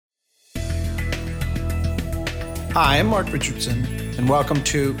Hi, I'm Mark Richardson, and welcome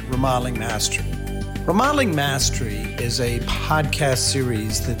to Remodeling Mastery. Remodeling Mastery is a podcast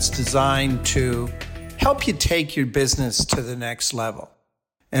series that's designed to help you take your business to the next level.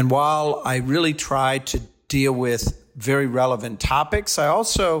 And while I really try to deal with very relevant topics, I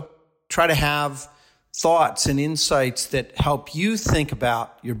also try to have thoughts and insights that help you think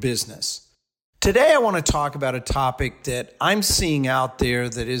about your business. Today, I want to talk about a topic that I'm seeing out there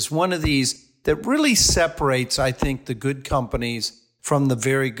that is one of these that really separates, I think, the good companies from the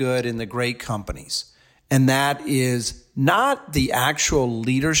very good and the great companies. And that is not the actual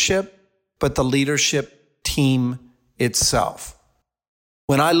leadership, but the leadership team itself.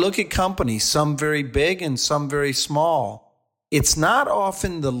 When I look at companies, some very big and some very small, it's not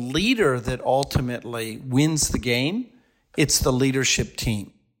often the leader that ultimately wins the game. It's the leadership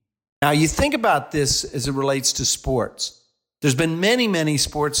team. Now, you think about this as it relates to sports. There's been many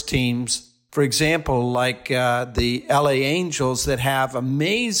sports teams, for example, like the LA Angels, that have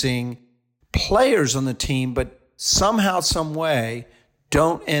amazing players on the team, but somehow, some way,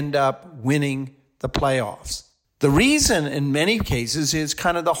 don't end up winning the playoffs. The reason in many cases is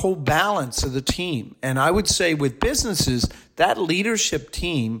kind of the whole balance of the team. And I would say with businesses, that leadership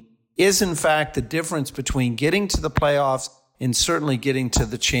team is in fact the difference between getting to the playoffs and certainly getting to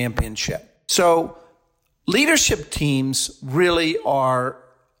the championship. So leadership teams really are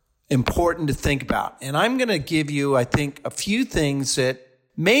important to think about. And I'm going to give you, I think, a few things that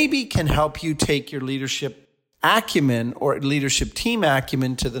maybe can help you take your leadership acumen or leadership team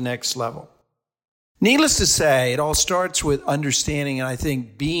acumen to the next level. Needless to say, it all starts with understanding and I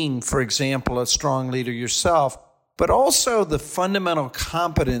think being, for example, a strong leader yourself, but also the fundamental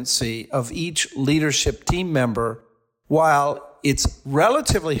competency of each leadership team member. While it's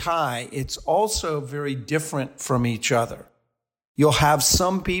relatively high, it's also very different from each other. You'll have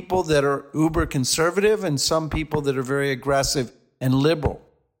some people that are uber conservative and some people that are very aggressive and liberal.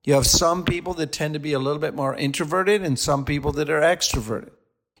 You have some people that tend to be a little bit more introverted and some people that are extroverted.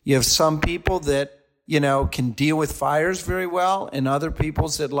 You have some people that, can deal with fires very well and other people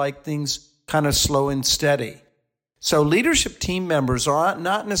that like things kind of slow and steady. So leadership team members are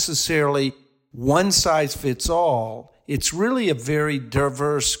not necessarily one size fits all. It's really a very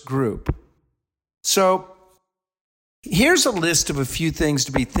diverse group. So here's a list of a few things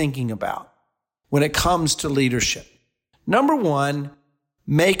to be thinking about when it comes to leadership. Number one,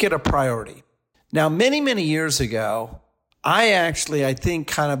 make it a priority. Now, many years ago, I think,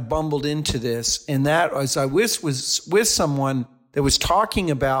 kind of bumbled into this, and that was I was with someone that was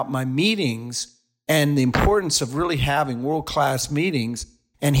talking about my meetings and the importance of really having world-class meetings.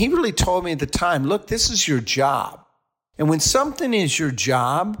 And he really told me at the time, look, this is your job. And when something is your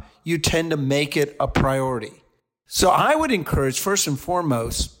job, you tend to make it a priority. So I would encourage, first and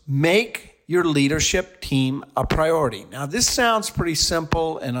foremost, make your leadership team a priority. Now, this sounds pretty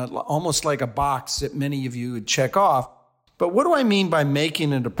simple and almost like a box that many of you would check off. But what do I mean by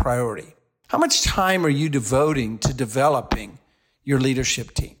making it a priority? How much time are you devoting to developing your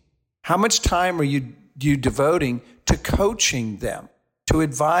leadership team? How much time are you devoting to coaching them, to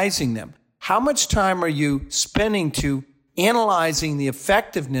advising them? How much time are you spending to analyzing the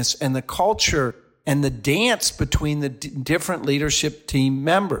effectiveness and the culture and the dance between the different leadership team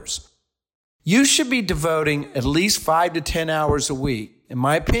members? You should be devoting at least 5 to 10 hours a week, in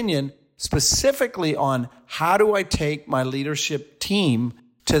my opinion, specifically on how do I take my leadership team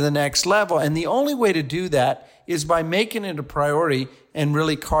to the next level. And the only way to do that is by making it a priority and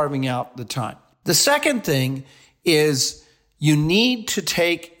really carving out the time. The second thing is you need to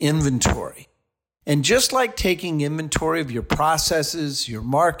take inventory. And just like taking inventory of your processes, your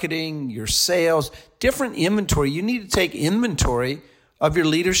marketing, your sales, different inventory, you need to take inventory of your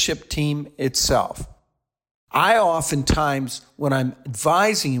leadership team itself. I oftentimes, when I'm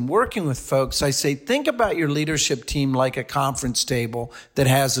advising and working with folks, I say, think about your leadership team like a conference table that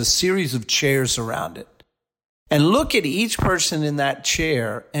has a series of chairs around it. And look at each person in that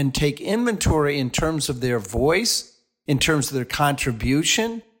chair and take inventory in terms of their voice, in terms of their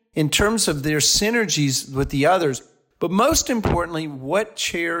contribution, in terms of their synergies with the others, but most importantly, what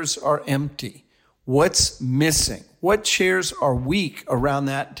chairs are empty? What's missing? What chairs are weak around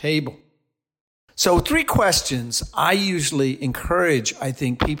that table? So 3 questions I usually encourage,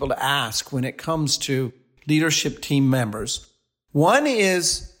 people to ask when it comes to leadership team members. One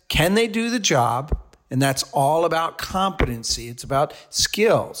is, can they do the job? And that's all about competency. It's about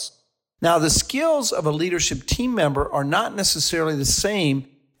skills. Now, the skills of a leadership team member are not necessarily the same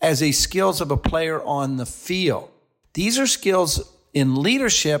as the skills of a player on the field. These are skills in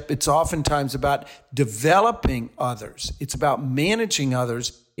leadership. It's oftentimes about developing others. It's about managing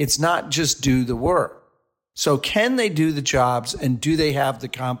others. It's not just do the work. So can they do the jobs and do they have the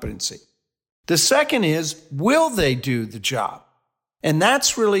competency? The second is, will they do the job? And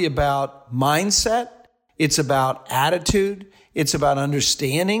that's really about mindset. It's about attitude. It's about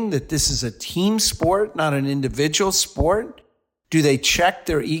understanding that this is a team sport, not an individual sport. Do they check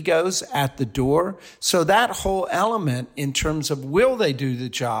their egos at the door? So that whole element in terms of will they do the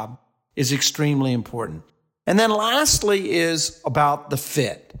job is extremely important. And then lastly is about the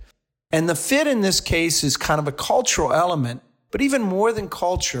fit. And the fit in this case is kind of a cultural element, but even more than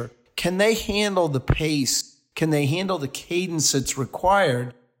culture, can they handle the pace? Can they handle the cadence that's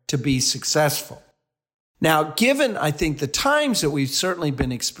required to be successful? Now, given, I think, the times that we've certainly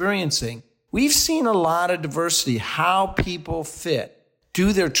been experiencing, we've seen a lot of diversity, how people fit.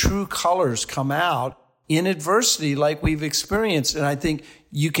 Do their true colors come out in adversity like we've experienced? And I think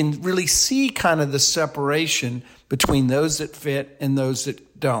you can really see kind of the separation between those that fit and those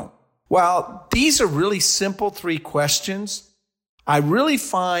that don't. Well, these are really simple 3 questions. I really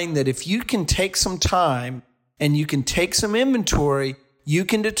find that if you can take some time and you can take some inventory, you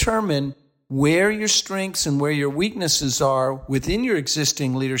can determine where your strengths and where your weaknesses are within your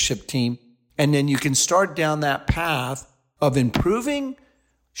existing leadership team. And then you can start down that path of improving,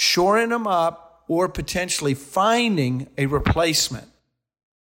 shoring them up, or potentially finding a replacement.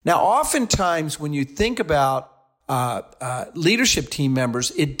 Now, oftentimes when you think about leadership team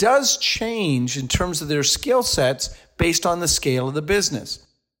members, it does change in terms of their skill sets based on the scale of the business.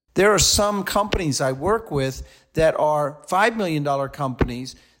 There are some companies I work with that are $5 million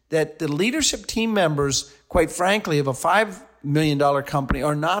companies that the leadership team members, quite frankly, of a $5 million company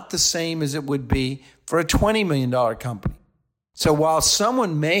are not the same as it would be for a $20 million company. So while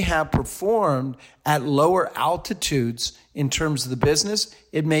someone may have performed at lower altitudes in terms of the business,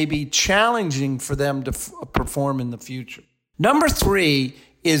 it may be challenging for them to perform in the future. Number 3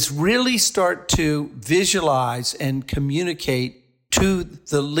 is really start to visualize and communicate to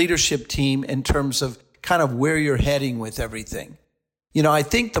the leadership team in terms of kind of where you're heading with everything. You know, I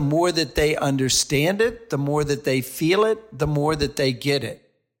think the more that they understand it, the more that they feel it, the more that they get it.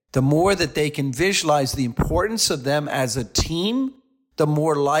 The more that they can visualize the importance of them as a team, the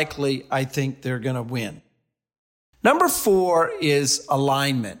more likely I think they're going to win. Number 4 is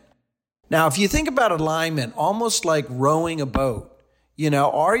alignment. Now, if you think about alignment, almost like rowing a boat, you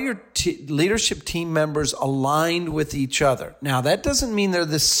know, are your leadership team members aligned with each other? Now, that doesn't mean they're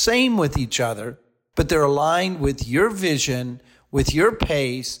the same with each other, but they're aligned with your vision, with your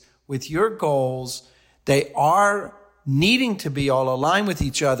pace, with your goals. They are needing to be all aligned with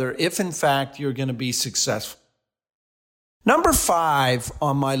each other if, in fact, you're going to be successful. Number 5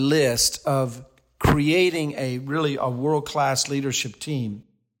 on my list of creating a world-class leadership team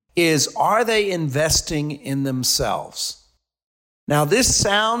is, are they investing in themselves? Now, this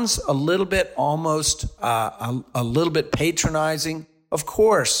sounds a little bit almost a little bit patronizing. Of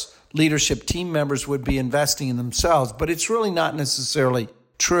course, leadership team members would be investing in themselves, but it's really not necessarily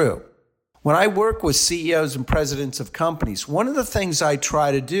true. When I work with CEOs and presidents of companies, one of the things I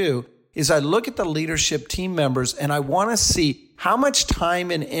try to do is I look at the leadership team members and I want to see how much time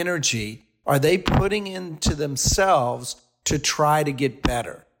and energy are they putting into themselves to try to get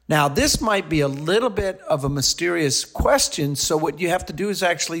better. Now, this might be a little bit of a mysterious question, so what you have to do is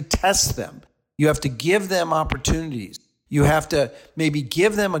actually test them. You have to give them opportunities. You have to maybe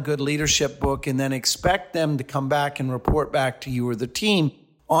give them a good leadership book and then expect them to come back and report back to you or the team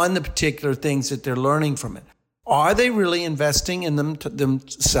on the particular things that they're learning from it. Are they really investing in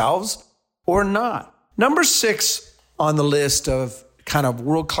themselves or not? Number 6 on the list of kind of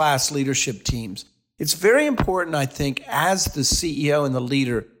world-class leadership teams. It's very important, I think, as the CEO and the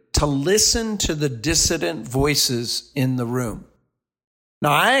leader to listen to the dissident voices in the room.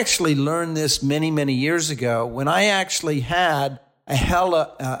 Now, I actually learned this many, many years ago when I actually had a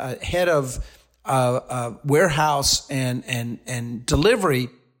head of warehouse and delivery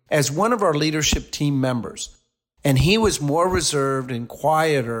as one of our leadership team members. And he was more reserved and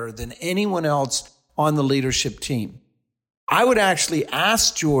quieter than anyone else on the leadership team. I would actually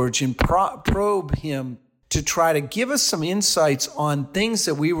ask George and probe him to try to give us some insights on things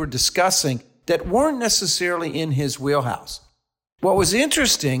that we were discussing that weren't necessarily in his wheelhouse. What was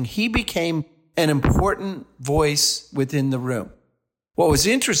interesting, he became an important voice within the room. What was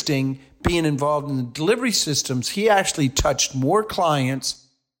interesting, being involved in the delivery systems, he actually touched more clients,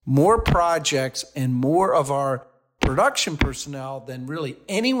 more projects, and more of our production personnel than really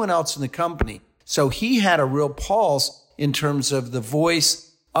anyone else in the company. So he had a real pulse in terms of the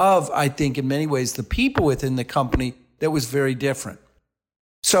voice of, I think, in many ways, the people within the company that was very different.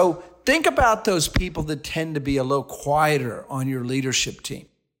 So think about those people that tend to be a little quieter on your leadership team.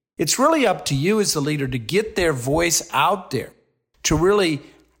 It's really up to you as the leader to get their voice out there, to really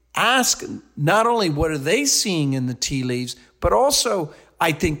ask not only what are they seeing in the tea leaves, but also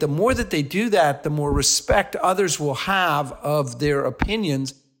I think the more that they do that, the more respect others will have of their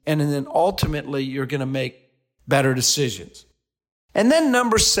opinions. And then ultimately you're going to make better decisions. And then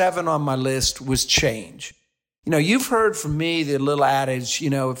number 7 on my list was change. You've heard from me the little adage,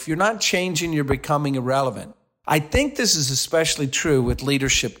 if you're not changing, you're becoming irrelevant. I think this is especially true with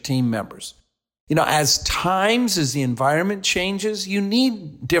leadership team members. As the environment changes, you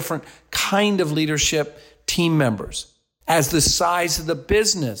need different kind of leadership team members. As the size of the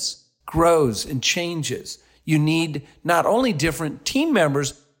business grows and changes, you need not only different team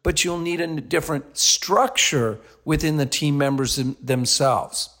members, but you'll need a different structure within the team members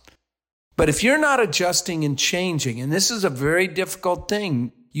themselves. But if you're not adjusting and changing, and this is a very difficult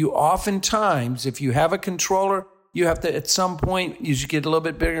thing, you oftentimes, if you have a controller, you have to, at some point, you should get a little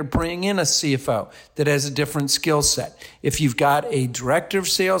bit bigger, bring in a CFO that has a different skill set. If you've got a director of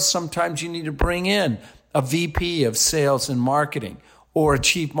sales, sometimes you need to bring in a VP of sales and marketing or a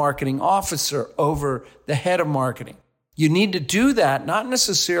chief marketing officer over the head of marketing. You need to do that, not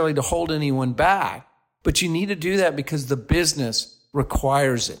necessarily to hold anyone back, but you need to do that because the business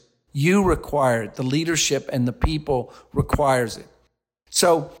requires it. You require it. The leadership and the people requires it.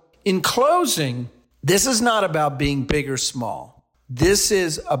 So in closing, this is not about being big or small. This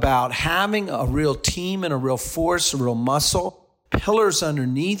is about having a real team and a real force, a real muscle, pillars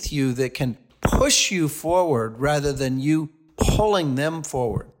underneath you that can push you forward rather than you pulling them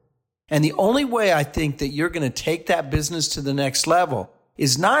forward. And the only way I think that you're going to take that business to the next level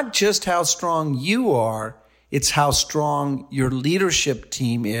is not just how strong you are, it's how strong your leadership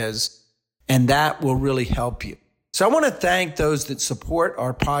team is, and that will really help you. So I want to thank those that support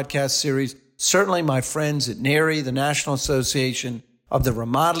our podcast series, certainly my friends at NARI, the National Association of the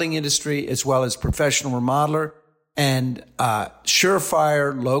Remodeling Industry, as well as Professional Remodeler, and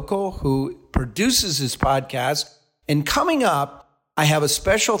Surefire Local, who produces this podcast. And coming up, I have a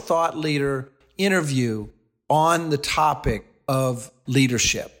special thought leader interview on the topic of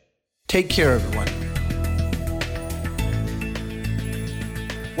leadership. Take care, everyone.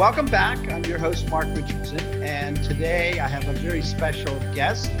 Welcome back. I'm your host, Mark Richardson, and today I have a very special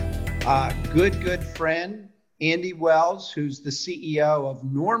guest, good friend, Andy Wells, who's the CEO of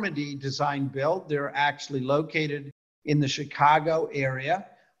Normandy Design Build. They're actually located in the Chicago area.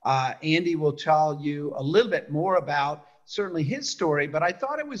 Andy will tell you a little bit more about certainly his story, but I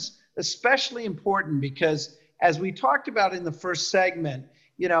thought it was especially important because as we talked about in the first segment,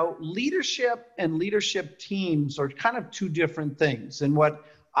 leadership and leadership teams are kind of two different things. And what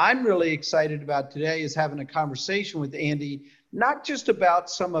I'm really excited about today is having a conversation with Andy, not just about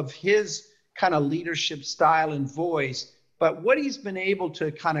some of his kind of leadership style and voice, but what he's been able to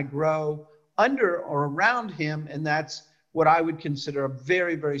kind of grow under or around him. And that's what I would consider a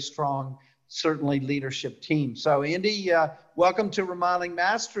very, very strong, certainly leadership team. So Andy, welcome to Remodeling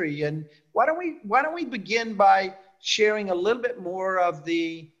Mastery. And why don't we begin by sharing a little bit more of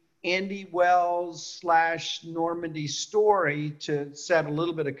the Andy Wells / Normandy story to set a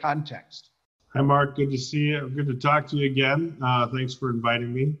little bit of context. Hi, Mark. Good to see you. Good to talk to you again. Thanks for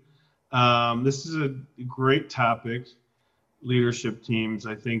inviting me. This is a great topic, leadership teams.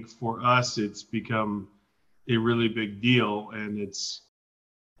 I think for us, it's become a really big deal, and it's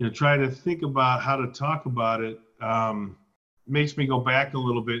trying to think about how to talk about it makes me go back a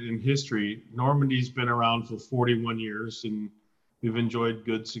little bit in history. Normandy's been around for 41 years, and we've enjoyed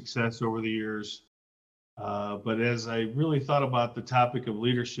good success over the years. But as I really thought about the topic of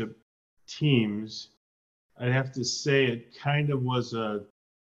leadership teams, I'd have to say it kind of was a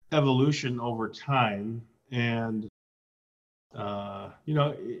evolution over time. And,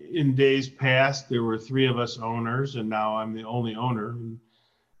 in days past, there were 3 of us owners, and now I'm the only owner. And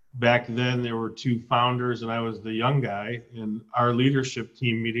back then, there were 2 founders, and I was the young guy. And our leadership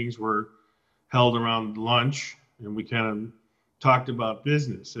team meetings were held around lunch, and we kind of talked about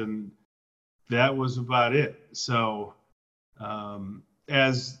business, and that was about it. So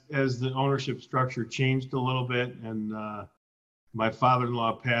as the ownership structure changed a little bit, and my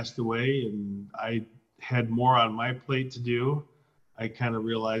father-in-law passed away, and I had more on my plate to do, I kind of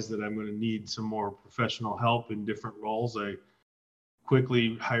realized that I'm going to need some more professional help in different roles. I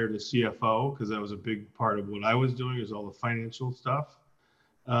quickly hired a CFO because that was a big part of what I was doing, is all the financial stuff.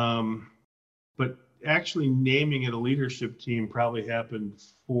 But actually naming it a leadership team probably happened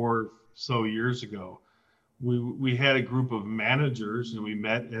 4 or so years ago. We had a group of managers, and we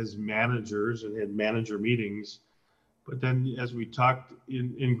met as managers and had manager meetings. But then as we talked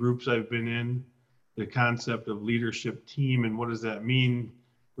in groups I've been in, the concept of leadership team and what does that mean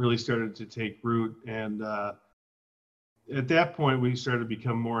really started to take root. And at that point, we started to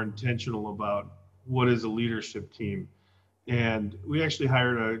become more intentional about what is a leadership team. And we actually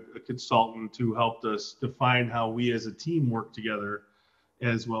hired a consultant who helped us define how we as a team work together,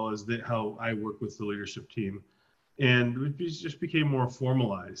 as well as how I work with the leadership team. And it just became more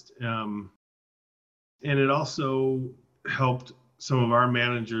formalized. And it also helped some of our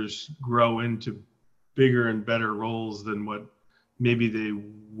managers grow into bigger and better roles than what maybe they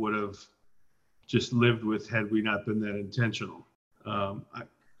would have just lived with had we not been that intentional.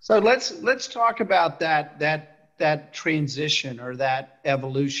 So let's talk about that transition or that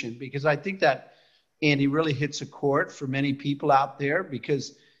evolution, because I think that, Andy, really hits a chord for many people out there.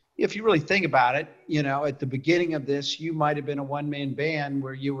 Because if you really think about it, at the beginning of this, you might have been a one-man band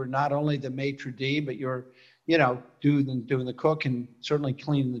where you were not only the maitre d', but you're, doing the cook and certainly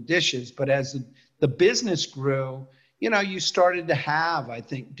cleaning the dishes. But as the business grew, you started to have, I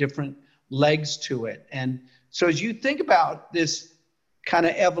think, different legs to it. And so as you think about this kind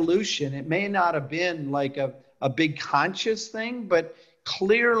of evolution, it may not have been like a big conscious thing, but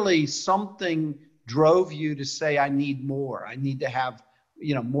clearly something drove you to say, I need more. I need to have,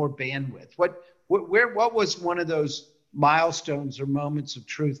 more bandwidth. What was one of those milestones or moments of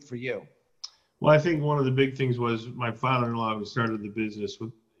truth for you? Well, I think one of the big things was my father-in-law, who started the business,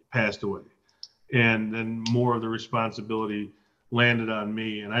 passed away. And then more of the responsibility landed on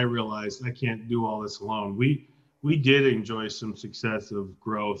me. And I realized I can't do all this alone. We did enjoy some success of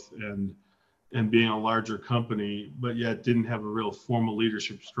growth and being a larger company, but yet didn't have a real formal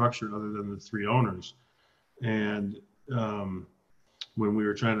leadership structure other than the three owners. And when we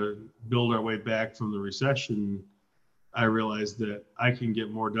were trying to build our way back from the recession, I realized that I can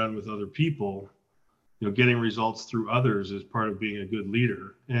get more done with other people. Getting results through others is part of being a good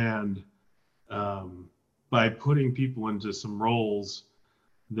leader. And by putting people into some roles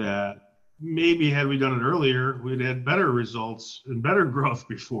that maybe had we done it earlier, we'd had better results and better growth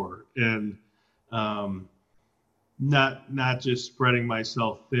before. And not just spreading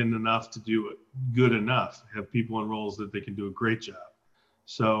myself thin enough to do it good enough, have people in roles that they can do a great job.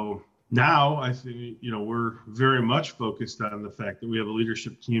 So now I think, we're very much focused on the fact that we have a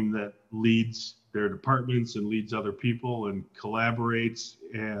leadership team that leads their departments and leads other people and collaborates.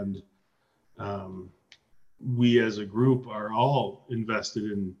 And we as a group are all invested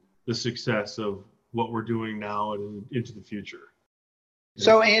in the success of what we're doing now and into the future.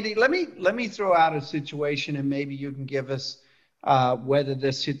 So Andy, let me throw out a situation, and maybe you can give us whether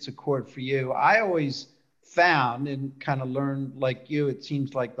this hits a chord for you. I always found and kind of learned, like you, it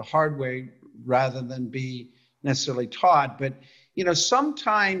seems like the hard way rather than be necessarily taught. But,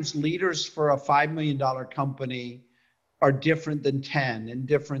 sometimes leaders for a $5 million company are different than 10 and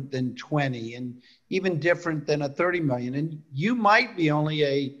different than 20 and even different than a 30 million. And you might be only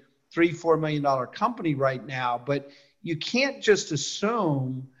a $3-4 million company right now, but you can't just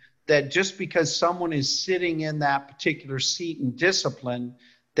assume that just because someone is sitting in that particular seat and discipline,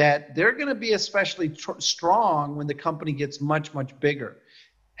 that they're going to be especially strong when the company gets much, much bigger.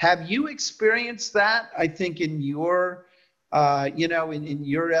 Have you experienced that, I think, in your, in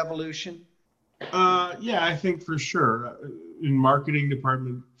your evolution? Yeah, I think for sure. In marketing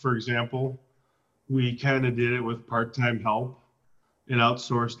department, for example, we kind of did it with part-time help and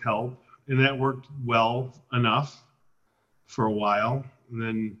outsourced help, and that worked well enough for a while. And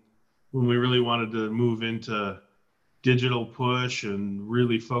then when we really wanted to move into digital push and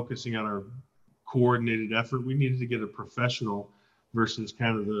really focusing on our coordinated effort, we needed to get a professional versus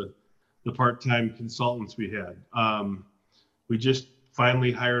kind of the part-time consultants we had. We just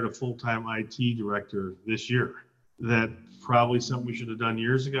finally hired a full-time IT director this year. That's probably something we should have done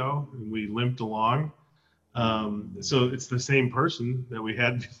years ago, and we limped along. So it's the same person that we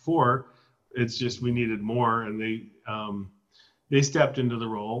had before. It's just we needed more, and they stepped into the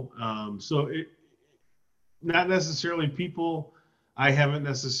role. Not necessarily people. I haven't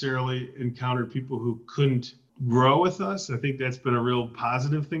necessarily encountered people who couldn't grow with us. I think that's been a real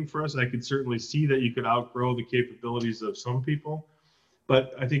positive thing for us. I could certainly see that you could outgrow the capabilities of some people,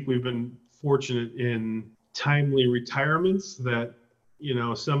 but I think we've been fortunate in timely retirements that,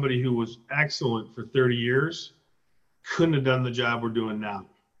 somebody who was excellent for 30 years couldn't have done the job we're doing now.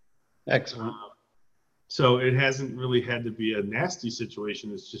 Excellent. So it hasn't really had to be a nasty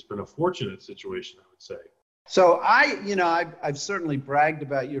situation. It's just been a fortunate situation, I would say. So I've certainly bragged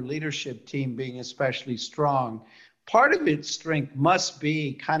about your leadership team being especially strong. Part of its strength must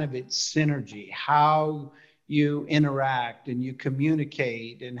be kind of its synergy, how you interact and you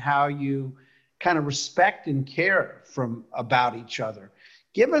communicate and how you kind of respect and care about each other.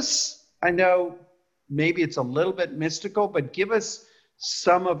 Give us, I know maybe it's a little bit mystical, but give us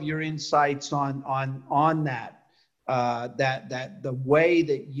some of your insights on that, that the way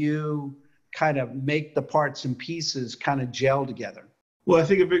that you kind of make the parts and pieces kind of gel together? Well, I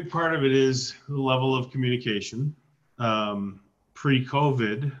think a big part of it is the level of communication.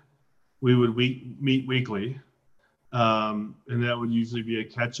 Pre-COVID, we would meet weekly, and that would usually be a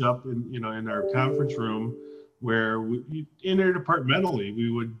catch-up in our conference room, where interdepartmentally we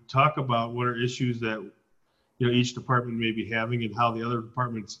would talk about what are issues that each department may be having and how the other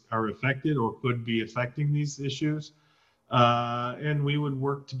departments are affected or could be affecting these issues, and we would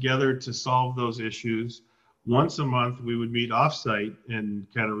work together to solve those issues. Once a month, we would meet offsite and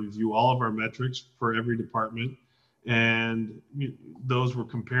kind of review all of our metrics for every department. And those were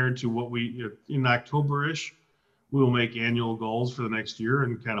compared to what in October-ish, we will make annual goals for the next year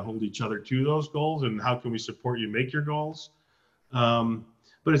and kind of hold each other to those goals. And how can we support you make your goals?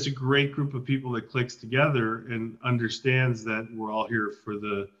 But it's a great group of people that clicks together and understands that we're all here for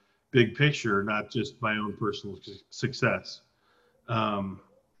the big picture, not just my own personal success.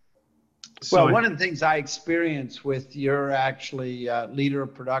 Well, one of the things I experienced with your actually leader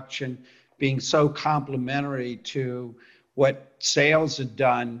of production being so complementary to what sales had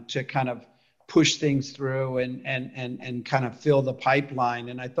done to kind of push things through and kind of fill the pipeline.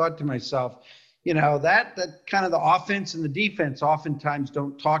 And I thought to myself, that kind of the offense and the defense oftentimes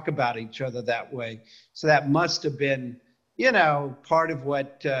don't talk about each other that way. So that must have been, part of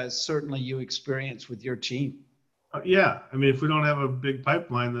what certainly you experienced with your team. Yeah. I mean, if we don't have a big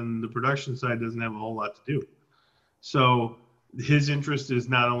pipeline, then the production side doesn't have a whole lot to do. So his interest is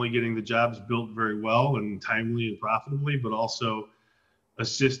not only getting the jobs built very well and timely and profitably, but also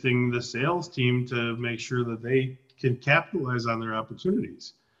assisting the sales team to make sure that they can capitalize on their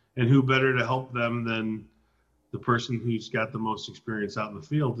opportunities. And who better to help them than the person who's got the most experience out in the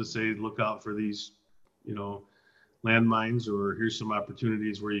field to say, look out for these, landmines, or here's some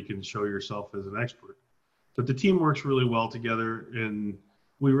opportunities where you can show yourself as an expert. But the team works really well together, and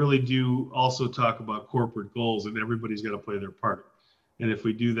we really do also talk about corporate goals, and everybody's got to play their part. And if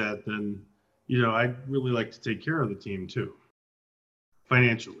we do that, then, I'd really like to take care of the team too,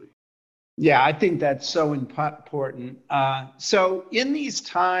 financially. Yeah, I think that's so important. So in these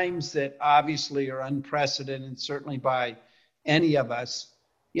times that obviously are unprecedented, certainly by any of us,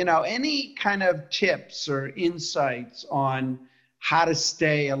 any kind of tips or insights on how to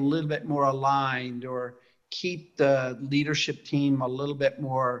stay a little bit more aligned or keep the leadership team a little bit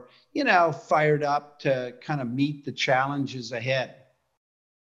more, fired up to kind of meet the challenges ahead?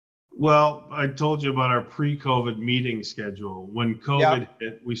 Well, I told you about our pre-COVID meeting schedule. When COVID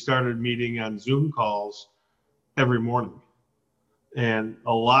hit, we started meeting on Zoom calls every morning. And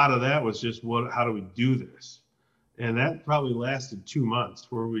a lot of that was just how do we do this? And that probably lasted 2 months,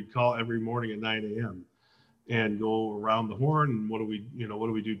 where we'd call every morning at 9 a.m. and go around the horn and what do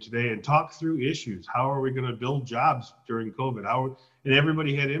we do today, and talk through issues. How are we going to build jobs during COVID? And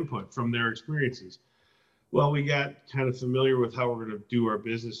everybody had input from their experiences. Well, we got kind of familiar with how we're going to do our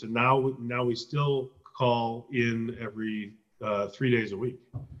business, and now we still call in every 3 days a week.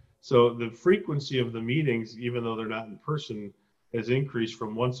 So the frequency of the meetings, even though they're not in person, has increased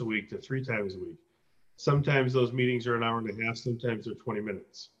from once a week to 3 times a week. Sometimes those meetings are an hour and a half, sometimes they're 20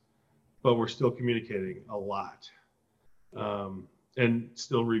 minutes, but we're still communicating a lot, and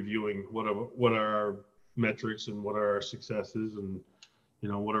still reviewing what are our metrics and what are our successes, and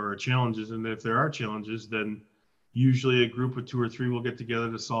what are our challenges. And if there are challenges, then usually a group of 2 or 3 will get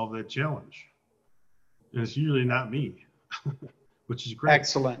together to solve that challenge. And it's usually not me, which is great.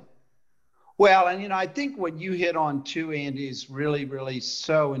 Excellent. Well, and I think what you hit on too, Andy, is really, really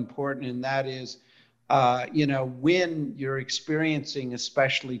so important. And that is, when you're experiencing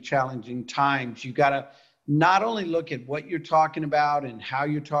especially challenging times, you got to not only look at what you're talking about and how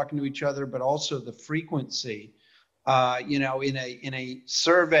you're talking to each other, but also the frequency. In a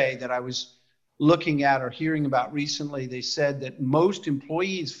survey that I was looking at or hearing about recently, they said that most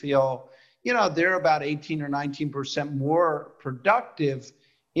employees feel, they're about 18 or 19% more productive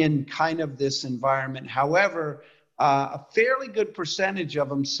in kind of this environment. However, a fairly good percentage of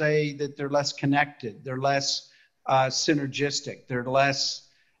them say that they're less connected, they're less synergistic, they're less,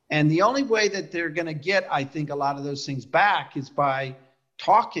 and the only way that they're going to get, I think, a lot of those things back is by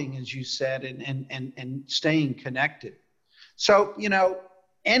talking, as you said, and staying connected. So,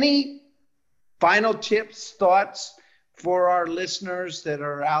 any final tips, thoughts for our listeners that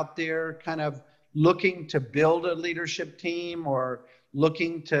are out there kind of looking to build a leadership team, or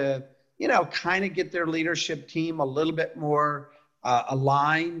looking to, kind of get their leadership team a little bit more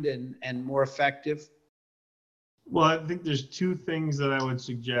aligned and more effective? Well, I think there's 2 things that I would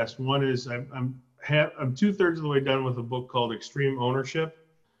suggest. One is I'm 2/3 of the way done with a book called Extreme Ownership.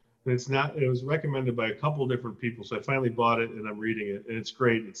 And it was recommended by a couple different people. So I finally bought it and I'm reading it, and it's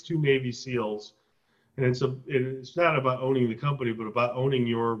great. It's 2 Navy SEALs, and it's not about owning the company, but about owning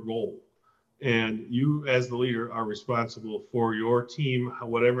your role. And you as the leader are responsible for your team,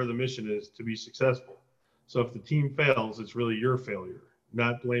 whatever the mission is, to be successful. So if the team fails, it's really your failure,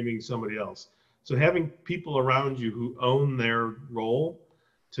 not blaming somebody else. So having people around you who own their role,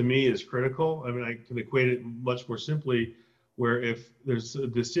 to me, is critical. I mean, I can equate it much more simply, where if there's a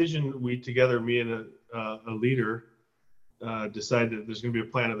decision me and a leader decide that there's going to be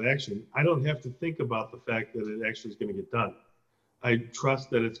a plan of action, I don't have to think about the fact that it actually is going to get done. I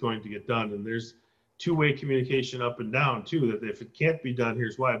trust that it's going to get done. And there's two-way communication up and down too, that if it can't be done,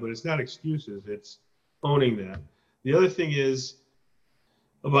 here's why. But it's not excuses, it's owning that. The other thing is,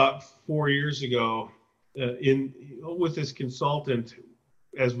 about 4 years ago, with this consultant,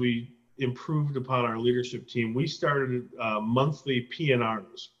 as we improved upon our leadership team, we started monthly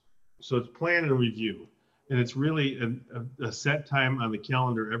P&Rs. So it's plan and review. And it's really a set time on the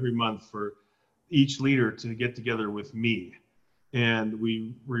calendar every month for each leader to get together with me. And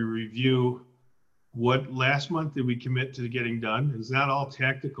we review what last month did we commit to getting done. It's not all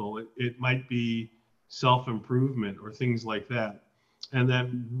tactical. It might be self-improvement or things like that. And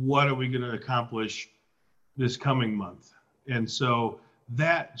then what are we going to accomplish this coming month? And so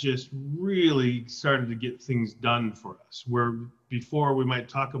that just really started to get things done for us, where before we might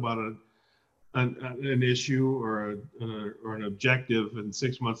talk about an issue or an objective, and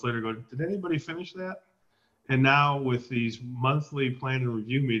 6 months later go, did anybody finish that? And now with these monthly plan and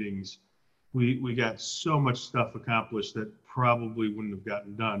review meetings, we got so much stuff accomplished that probably wouldn't have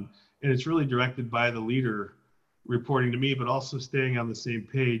gotten done. And it's really directed by the leader reporting to me, but also staying on the same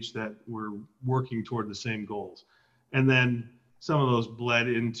page that we're working toward the same goals. And then some of those bled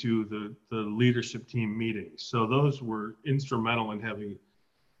into the leadership team meetings. So those were instrumental in having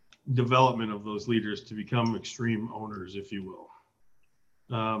development of those leaders to become extreme owners, if you will.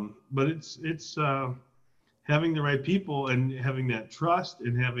 But it's having the right people and having that trust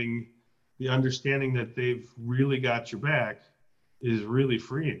and having the understanding that they've really got your back is really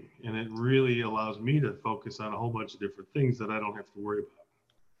freeing. And it really allows me to focus on a whole bunch of different things that I don't have to worry about.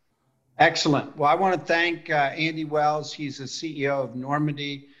 Excellent. Well, I want to thank Andy Wells. He's the CEO of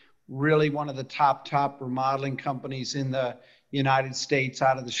Normandy, really one of the top remodeling companies in the United States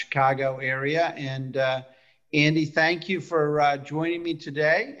out of the Chicago area. And Andy, thank you for joining me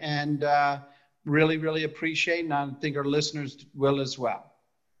today, and really, really appreciate it. And I think our listeners will as well.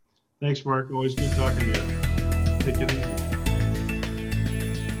 Thanks, Mark. Always good talking to you. Take it easy.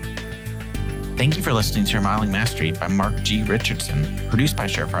 Thank you for listening to Remodeling Mastery by Mark G. Richardson, produced by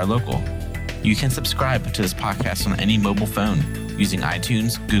Surefire Local. You can subscribe to this podcast on any mobile phone using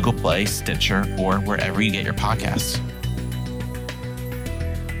iTunes, Google Play, Stitcher, or wherever you get your podcasts.